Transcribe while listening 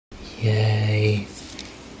Yay.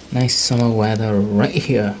 Nice summer weather right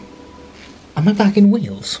here. Am I back in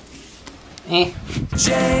Wales?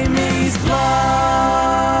 Jamie's Vlog!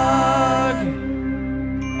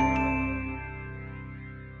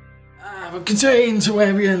 Good day into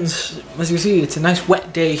Avians. As you see, it's a nice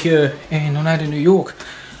wet day here in Oneida, New York.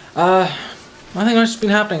 Nothing much has been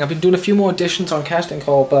happening. I've been doing a few more auditions on Casting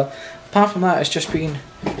Call, but apart from that, it's just been,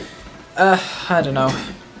 I don't know,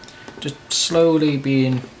 just slowly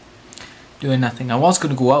been doing nothing. I was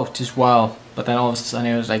going to go out as well, but then all of a sudden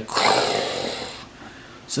it was like,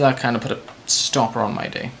 so that kind of put a stopper on my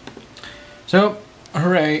day. So,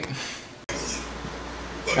 hooray.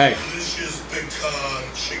 Hey. Delicious pecan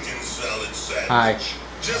chicken salad sandwich. Hi.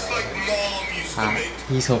 Just like Mom used to make.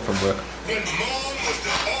 He's home from work. When Mom was the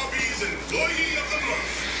Arby's employee of the month.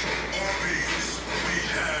 Arby's, we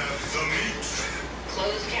have the meat.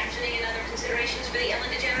 Closed captioning and other considerations for the Ellen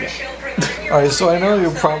DeGeneres show provided. Alright, so I know you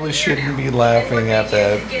probably shouldn't be laughing at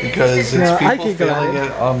that because it's people failing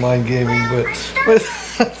at online gaming, but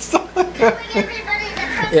that's not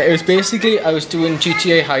Yeah, it was basically, I was doing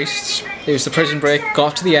GTA heists. It was the prison break,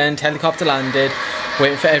 got to the end, helicopter landed,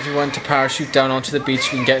 waiting for everyone to parachute down onto the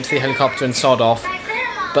beach, we can get into the helicopter and sod off.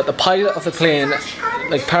 But the pilot of the plane,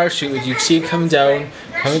 like, parachuted, you could see him coming down,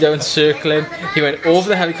 circling. He went over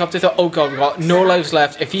the helicopter, thought, oh god, we've got no lives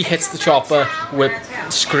left. If he hits the chopper, we're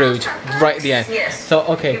screwed, right at the end. So,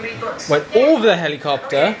 okay, went over the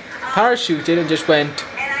helicopter, parachuted and just went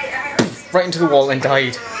right into the wall and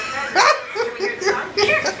died.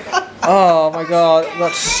 Oh my god,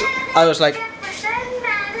 I was like,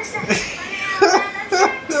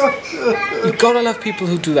 you gotta love people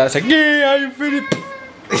who do that. It's like, yeah, I'm really.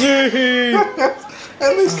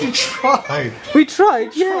 At least he tried. We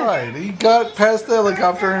tried, yeah. He got past the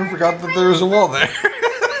helicopter and forgot that there was a wall there.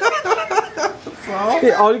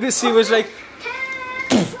 Yeah, all you could see was like.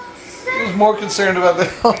 He was more concerned about the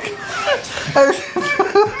helicopter.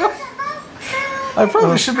 I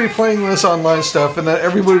probably should be playing this online stuff and then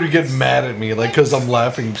everybody would get mad at me, like, because I'm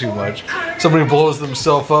laughing too much. Somebody blows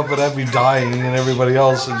themselves up and I'd be dying and everybody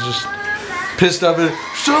else is just pissed off and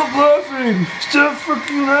stop laughing! Stop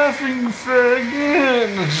freaking laughing, faggot!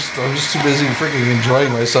 I'm just too busy freaking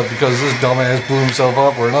enjoying myself because this dumbass blew himself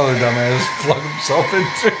up or another dumbass flung himself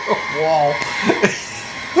into a wall.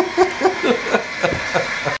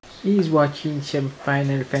 He's watching some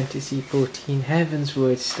Final Fantasy XIV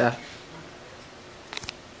Heavensward stuff.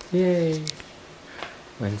 Yay.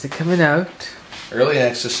 When's it coming out? Early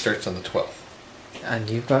access starts on the 12th. And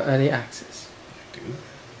you've got early access. I do.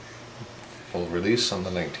 Full release on the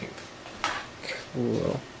 19th.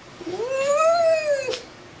 Cool.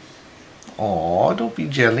 Aw, don't be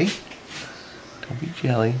jelly. Don't be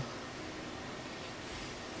jelly.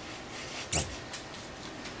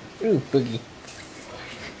 Ooh, boogie.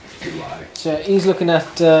 You lie. So he's looking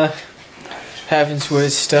at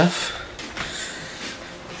Heavensward stuff.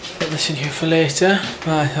 Put this in here for later.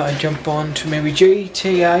 I thought I'd jump on to maybe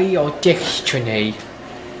GTA or Destiny.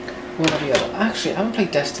 What are the other? Actually, I haven't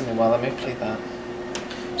played Destiny in a while. I may play that.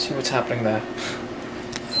 See what's happening there.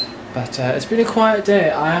 But it's been a quiet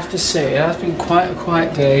day, I have to say. It has been quite a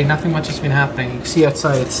quiet day. Nothing much has been happening. You can see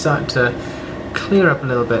outside it's starting to clear up a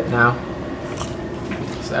little bit now.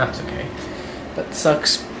 So that's okay. But it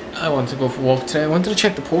sucks. I wanted to go for a walk today. I wanted to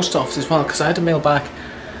check the post office as well because I had to mail back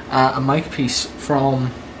a mic piece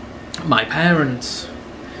from my parents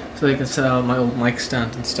so they can sell my old mic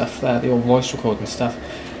stand and stuff there, the old voice recording stuff,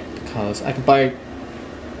 because I can buy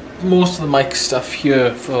most of the mic stuff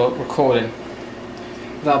here for recording.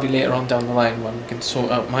 That'll be later on down the line when we can sort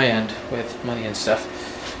out my end with money and stuff.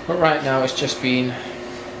 But right now it's just been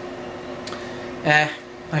I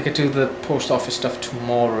could do the post office stuff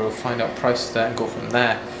tomorrow, find out prices there and go from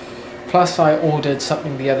there. Plus I ordered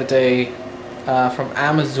something the other day from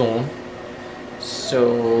Amazon,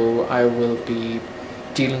 so I will be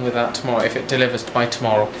dealing with that tomorrow if it delivers by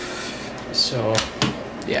tomorrow. So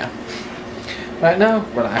yeah, right now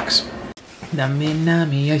relax. Nami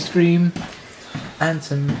nami ice cream and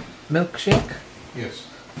some milkshake. Yes.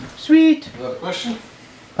 Sweet. Is that a question?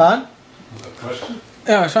 Pardon? Is that a question?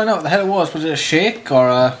 Yeah, I was trying to know what the hell it was. Was it a shake or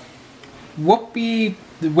a whoopee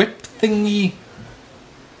whip thingy?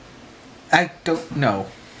 I don't know.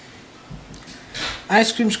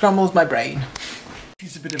 Ice cream scrambles my brain.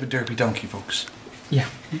 He's a bit of a derpy donkey, folks. Yeah.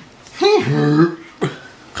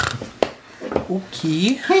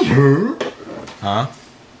 Okay. Huh?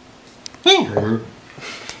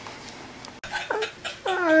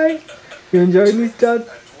 Hi. You enjoying this, Dad? A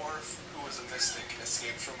dwarf who was a mystic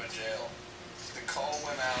escaped from a jail. The call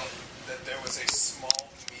went out that there was a small,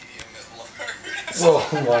 medium, and large. Oh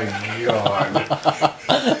my god.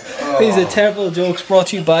 Oh These are terrible jokes brought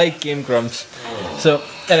to you by Game Grumps. So,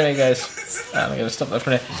 anyway, guys, I'm gonna stop that for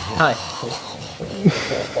now. Hi.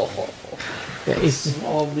 Yeah, he's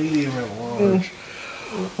Small, medium, and large.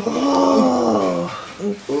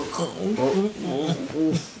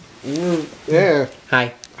 Yeah.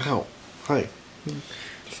 Hi. Ow. Hi.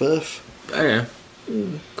 Fifth. I don't know.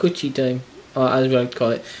 Coochie time. Or as we like to call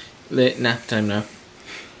it, late nap time now.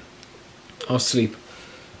 Or sleep.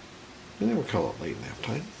 I never call it late nap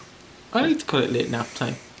time. I like to call it late nap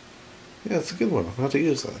time. Yeah, it's a good one. How to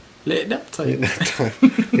use that. Late nap time. Late nap time.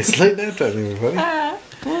 It's late nap time, everybody.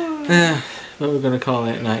 But we're going to call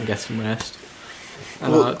it at night and get some rest.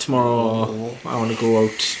 And tomorrow I want to go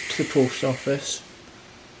out to the post office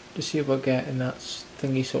to see about getting that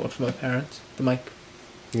thingy sorted for my parents. The mic.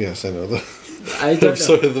 Yes, I know that. I don't I'm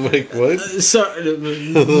sorry, the mic what?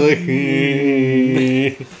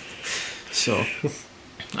 So,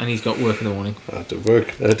 and he's got work in the morning. I have to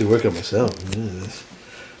work on my sound. Yes.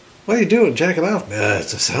 What are you doing? Jacking off? Nah,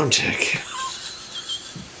 it's a sound check.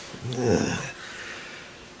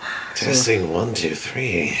 Testing 1, 2,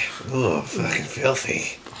 3. Oh, fucking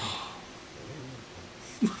filthy.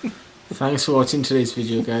 Thanks for watching today's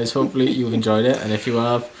video, guys. Hopefully you've enjoyed it, and if you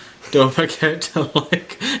have, don't forget to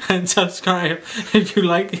like and subscribe if you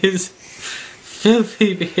like his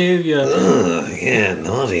filthy behaviour. Yeah,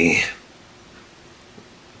 naughty.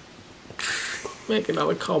 Make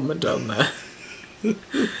another comment down there.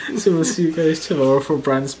 So we'll see you guys tomorrow for a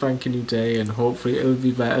brand spanking new day, and hopefully it'll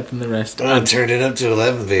be better than the rest. I turned it up to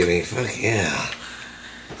 11, baby. Fuck yeah.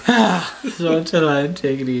 So until then,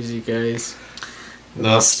 take it easy, guys.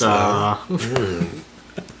 Nostra. Nostra.